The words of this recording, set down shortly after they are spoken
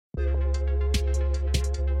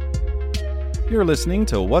You're listening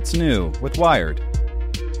to What's New with Wired.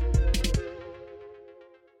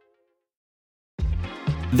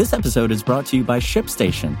 This episode is brought to you by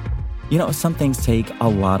ShipStation. You know, some things take a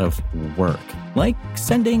lot of work, like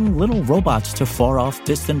sending little robots to far-off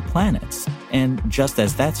distant planets. And just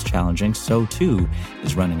as that's challenging, so too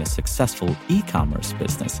is running a successful e-commerce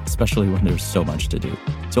business, especially when there's so much to do.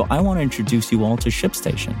 So I want to introduce you all to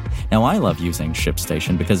ShipStation. Now, I love using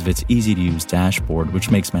ShipStation because of its easy-to-use dashboard,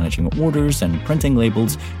 which makes managing orders and printing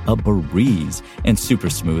labels a breeze and super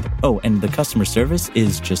smooth. Oh, and the customer service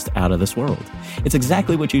is just out of this world. It's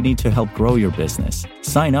exactly what you need to help grow your business.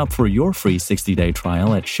 Sign up for your free 60-day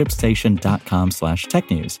trial at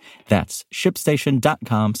shipstation.com/technews. That's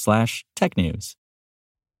shipstation.com/technews.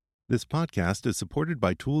 This podcast is supported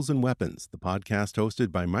by Tools and Weapons, the podcast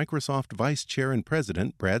hosted by Microsoft Vice Chair and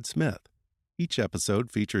President Brad Smith. Each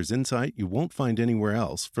episode features insight you won't find anywhere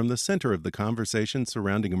else from the center of the conversation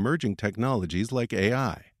surrounding emerging technologies like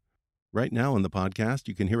AI. Right now on the podcast,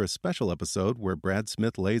 you can hear a special episode where Brad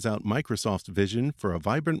Smith lays out Microsoft's vision for a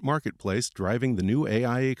vibrant marketplace driving the new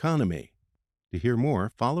AI economy. To hear more,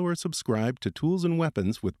 follow or subscribe to Tools and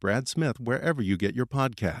Weapons with Brad Smith wherever you get your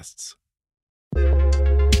podcasts.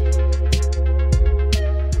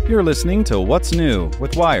 You're listening to What's New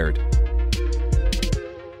with Wired.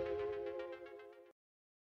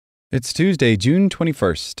 It's Tuesday, June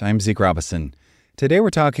 21st. I'm Zeke Robison. Today we're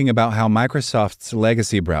talking about how Microsoft's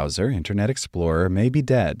legacy browser, Internet Explorer, may be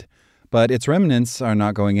dead, but its remnants are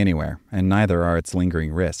not going anywhere, and neither are its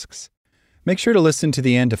lingering risks. Make sure to listen to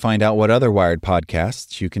the end to find out what other Wired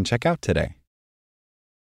podcasts you can check out today.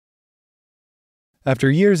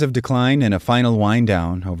 After years of decline and a final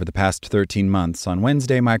wind-down over the past 13 months, on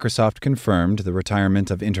Wednesday, Microsoft confirmed the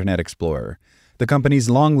retirement of Internet Explorer, the company's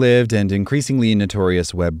long-lived and increasingly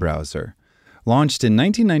notorious web browser. Launched in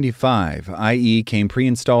 1995, IE came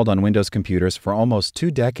pre-installed on Windows computers for almost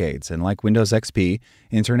 2 decades, and like Windows XP,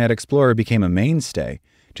 Internet Explorer became a mainstay,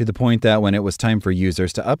 to the point that when it was time for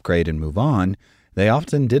users to upgrade and move on, they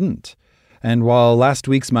often didn't. And while last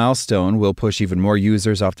week's milestone will push even more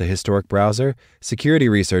users off the historic browser, security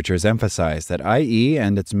researchers emphasize that IE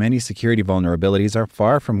and its many security vulnerabilities are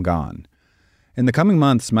far from gone. In the coming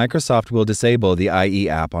months, Microsoft will disable the IE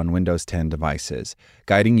app on Windows 10 devices,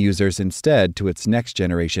 guiding users instead to its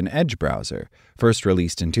next-generation Edge browser, first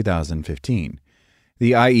released in 2015.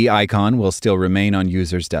 The IE icon will still remain on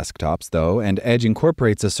users' desktops, though, and Edge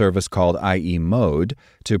incorporates a service called IE Mode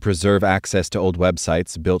to preserve access to old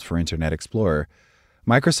websites built for Internet Explorer.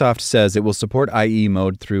 Microsoft says it will support IE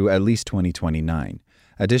Mode through at least 2029.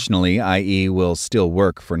 Additionally, IE will still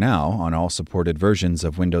work for now on all supported versions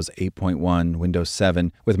of Windows 8.1, Windows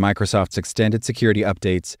 7, with Microsoft's extended security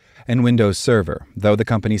updates, and Windows Server, though the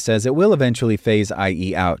company says it will eventually phase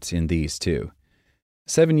IE out in these too.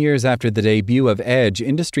 7 years after the debut of Edge,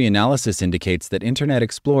 industry analysis indicates that Internet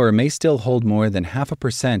Explorer may still hold more than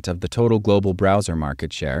 0.5% of the total global browser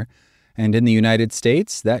market share, and in the United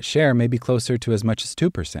States, that share may be closer to as much as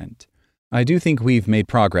 2%. I do think we've made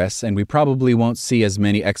progress, and we probably won't see as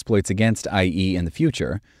many exploits against IE in the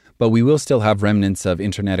future, but we will still have remnants of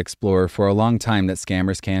Internet Explorer for a long time that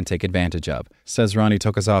scammers can take advantage of, says Ronnie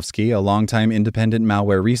Tokozovsky, a longtime independent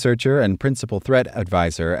malware researcher and principal threat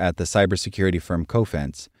advisor at the cybersecurity firm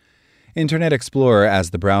Cofense. Internet Explorer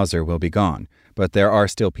as the browser will be gone, but there are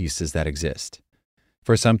still pieces that exist.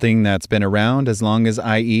 For something that's been around as long as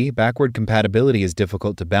IE, backward compatibility is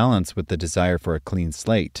difficult to balance with the desire for a clean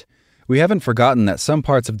slate. We haven't forgotten that some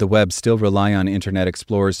parts of the web still rely on Internet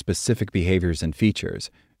Explorer's specific behaviors and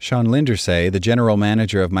features. Sean Lindersay, the general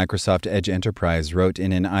manager of Microsoft Edge Enterprise, wrote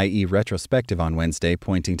in an IE retrospective on Wednesday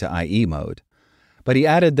pointing to IE Mode. But he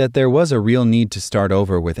added that there was a real need to start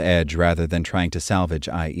over with Edge rather than trying to salvage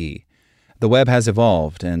IE. The web has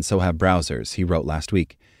evolved, and so have browsers, he wrote last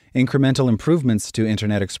week. Incremental improvements to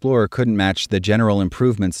Internet Explorer couldn't match the general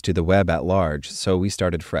improvements to the web at large, so we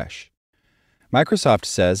started fresh. Microsoft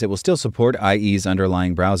says it will still support IE's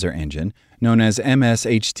underlying browser engine, known as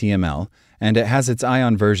MS-HTML, and it has its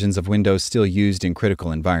Ion versions of Windows still used in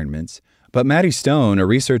critical environments. But Maddie Stone, a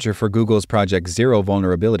researcher for Google's Project Zero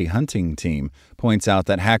vulnerability hunting team, points out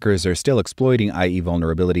that hackers are still exploiting IE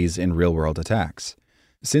vulnerabilities in real-world attacks.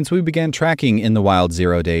 Since we began tracking in the wild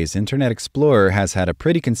 0 days, Internet Explorer has had a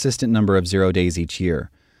pretty consistent number of 0 days each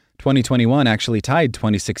year. 2021 actually tied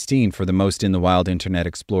 2016 for the most in the wild Internet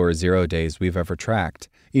Explorer 0 days we've ever tracked,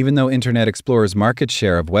 even though Internet Explorer's market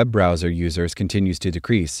share of web browser users continues to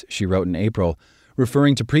decrease, she wrote in April,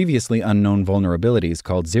 referring to previously unknown vulnerabilities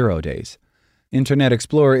called 0 days. Internet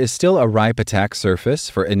Explorer is still a ripe attack surface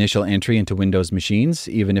for initial entry into Windows machines,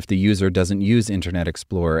 even if the user doesn't use Internet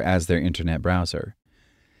Explorer as their internet browser.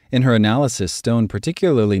 In her analysis, Stone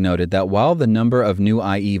particularly noted that while the number of new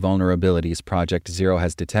IE vulnerabilities Project Zero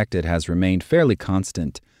has detected has remained fairly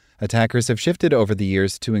constant, attackers have shifted over the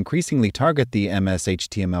years to increasingly target the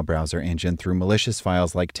MS-HTML browser engine through malicious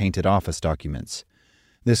files like tainted Office documents.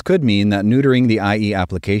 This could mean that neutering the IE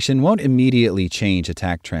application won't immediately change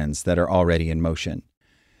attack trends that are already in motion.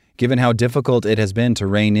 Given how difficult it has been to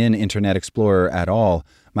rein in Internet Explorer at all,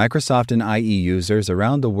 Microsoft and IE users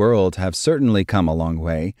around the world have certainly come a long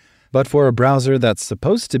way, but for a browser that's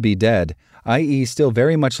supposed to be dead, IE still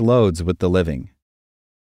very much loads with the living.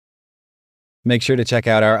 Make sure to check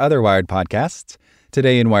out our other Wired podcasts.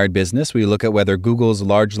 Today in Wired Business, we look at whether Google's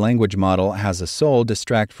large language model has a soul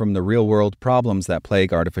distract from the real-world problems that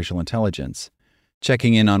plague artificial intelligence.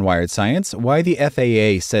 Checking in on Wired Science, why the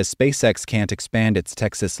FAA says SpaceX can't expand its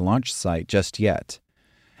Texas launch site just yet.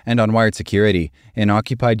 And on Wired Security, in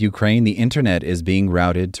occupied Ukraine, the internet is being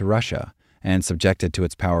routed to Russia and subjected to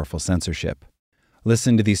its powerful censorship.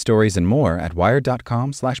 Listen to these stories and more at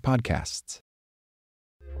wired.com/podcasts.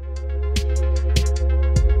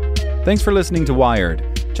 Thanks for listening to Wired.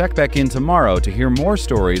 Check back in tomorrow to hear more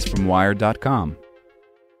stories from Wired.com.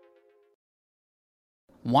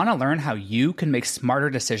 Want to learn how you can make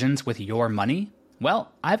smarter decisions with your money?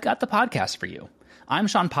 Well, I've got the podcast for you. I'm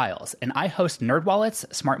Sean Piles, and I host NerdWallet's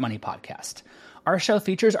Smart Money Podcast. Our show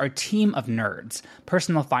features our team of nerds,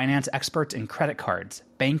 personal finance experts in credit cards,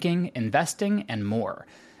 banking, investing, and more.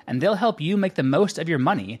 And they'll help you make the most of your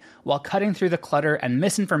money while cutting through the clutter and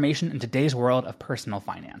misinformation in today's world of personal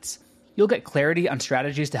finance. You'll get clarity on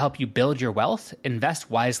strategies to help you build your wealth,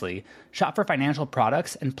 invest wisely, shop for financial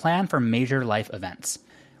products, and plan for major life events.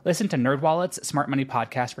 Listen to NerdWallet's Smart Money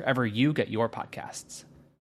Podcast wherever you get your podcasts.